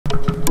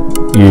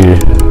Yeah.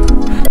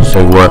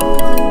 Say what?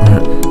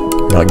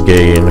 Not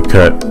gay in the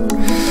cut.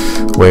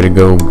 Way to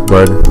go,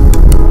 bud.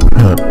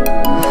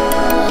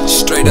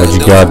 What you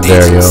got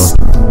there, yo?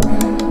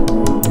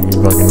 You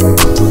fucking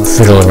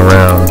fiddling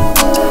around.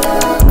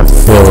 I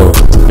feel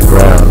the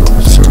ground.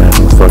 Cement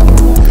fucking.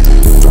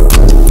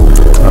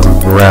 I'm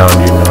around,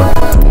 you know.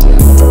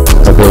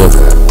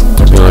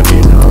 Ability,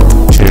 you know,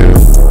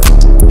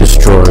 to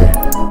destroy.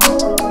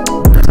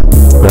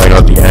 But I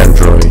got the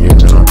Android, you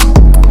know.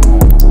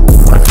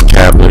 My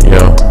tablet,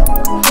 yo.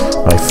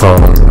 My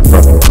phone,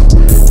 fucking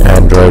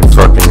Android,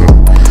 fucking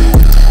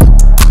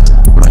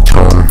my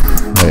tone.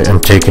 I'm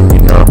taking,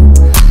 you know,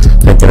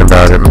 thinking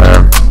about it,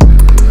 man.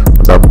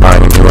 About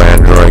buying a new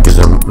Android, because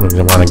I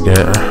want to get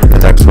the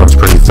next one's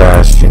pretty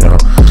fast, you know.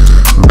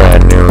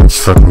 Brand new, it's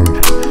fucking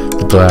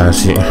the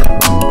glass,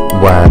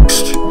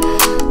 waxed,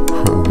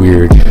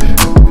 weird.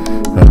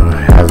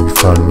 Having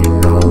fun, you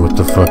know, with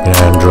the fucking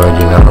Android,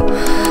 you know.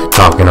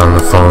 Talking on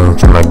the phone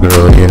to my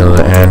girl, you know,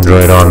 the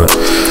Android on the,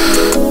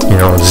 you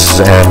know, this is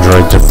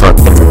Android to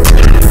fucking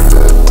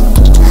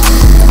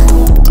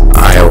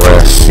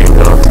iOS, you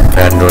know.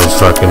 Android's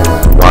fucking,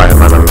 why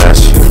am I a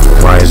mess?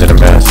 Why is it a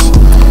mess?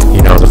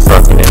 You know, the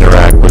fucking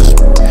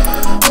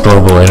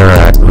global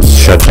interact was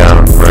shut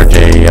down for a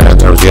day. Yeah,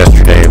 that was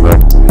yesterday, but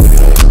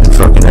and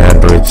fucking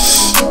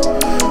Android's,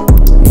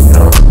 you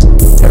know,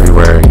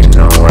 everywhere, you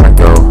know, when I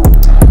go,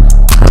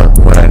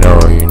 when I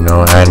know, you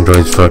know,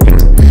 Android's fucking,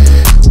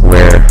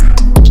 where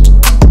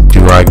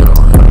do I go?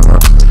 I don't know.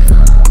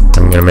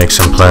 I'm gonna make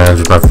some plans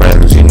with my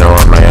friends, you know,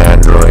 on my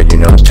Android, you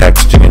know,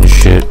 texting and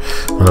shit.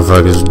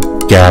 Motherfuckers,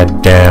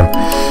 goddamn,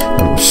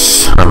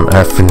 I'm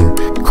effing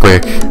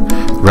quick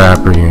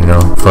rapper, you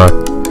know. Fuck,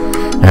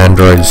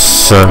 Android's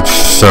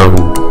so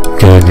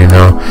good, you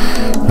know.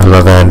 I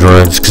love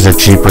Androids because they're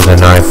cheaper than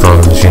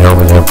iPhones, you know,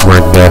 but they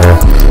work better.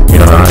 You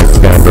know,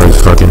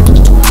 Android's fucking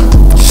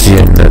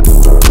seeing that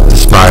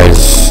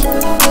despise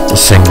the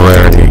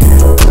singularity.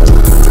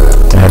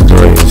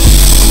 Android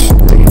is,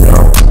 you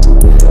know,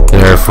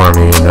 there for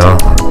me, you know.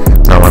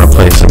 I want to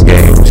play some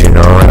games, you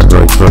know.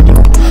 Android's fucking,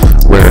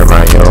 where am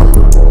I, yo?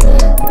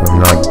 I'm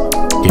not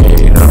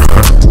gay, you know,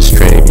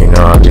 straight, you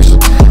know, obviously,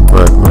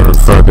 but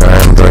motherfucker,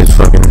 Android's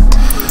fucking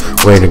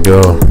way to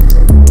go,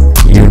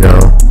 you know.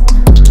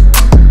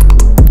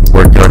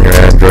 Worked on your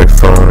Android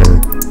phone,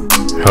 and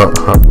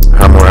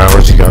how more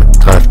hours you got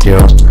left, yo,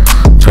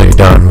 until you're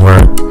done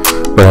work.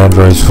 But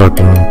Android's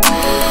fucking,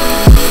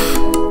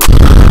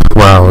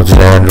 wow, it's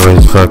an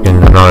Android's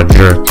fucking, I'm not a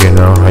jerk, you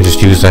know. I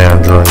just use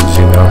Androids,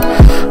 you know.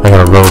 I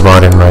got a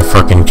robot in my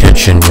fucking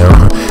kitchen, yo,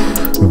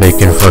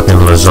 baking fucking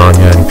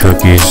lasagna and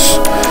cookies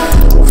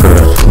for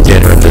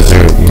dinner and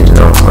dessert, you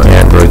know.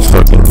 Android's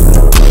fucking,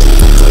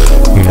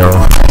 you know,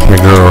 your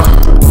girl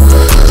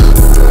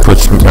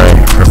puts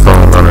her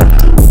phone on her,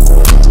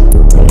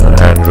 you know.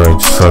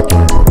 Android's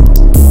fucking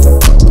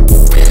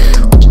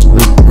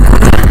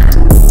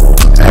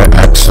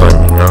excellent,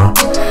 you know.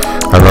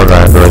 I love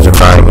Androids and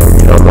buying them,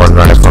 you know, more than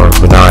iPhones,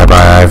 but now I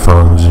buy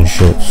iPhones and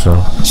shit,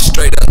 so.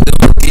 Straight up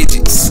doing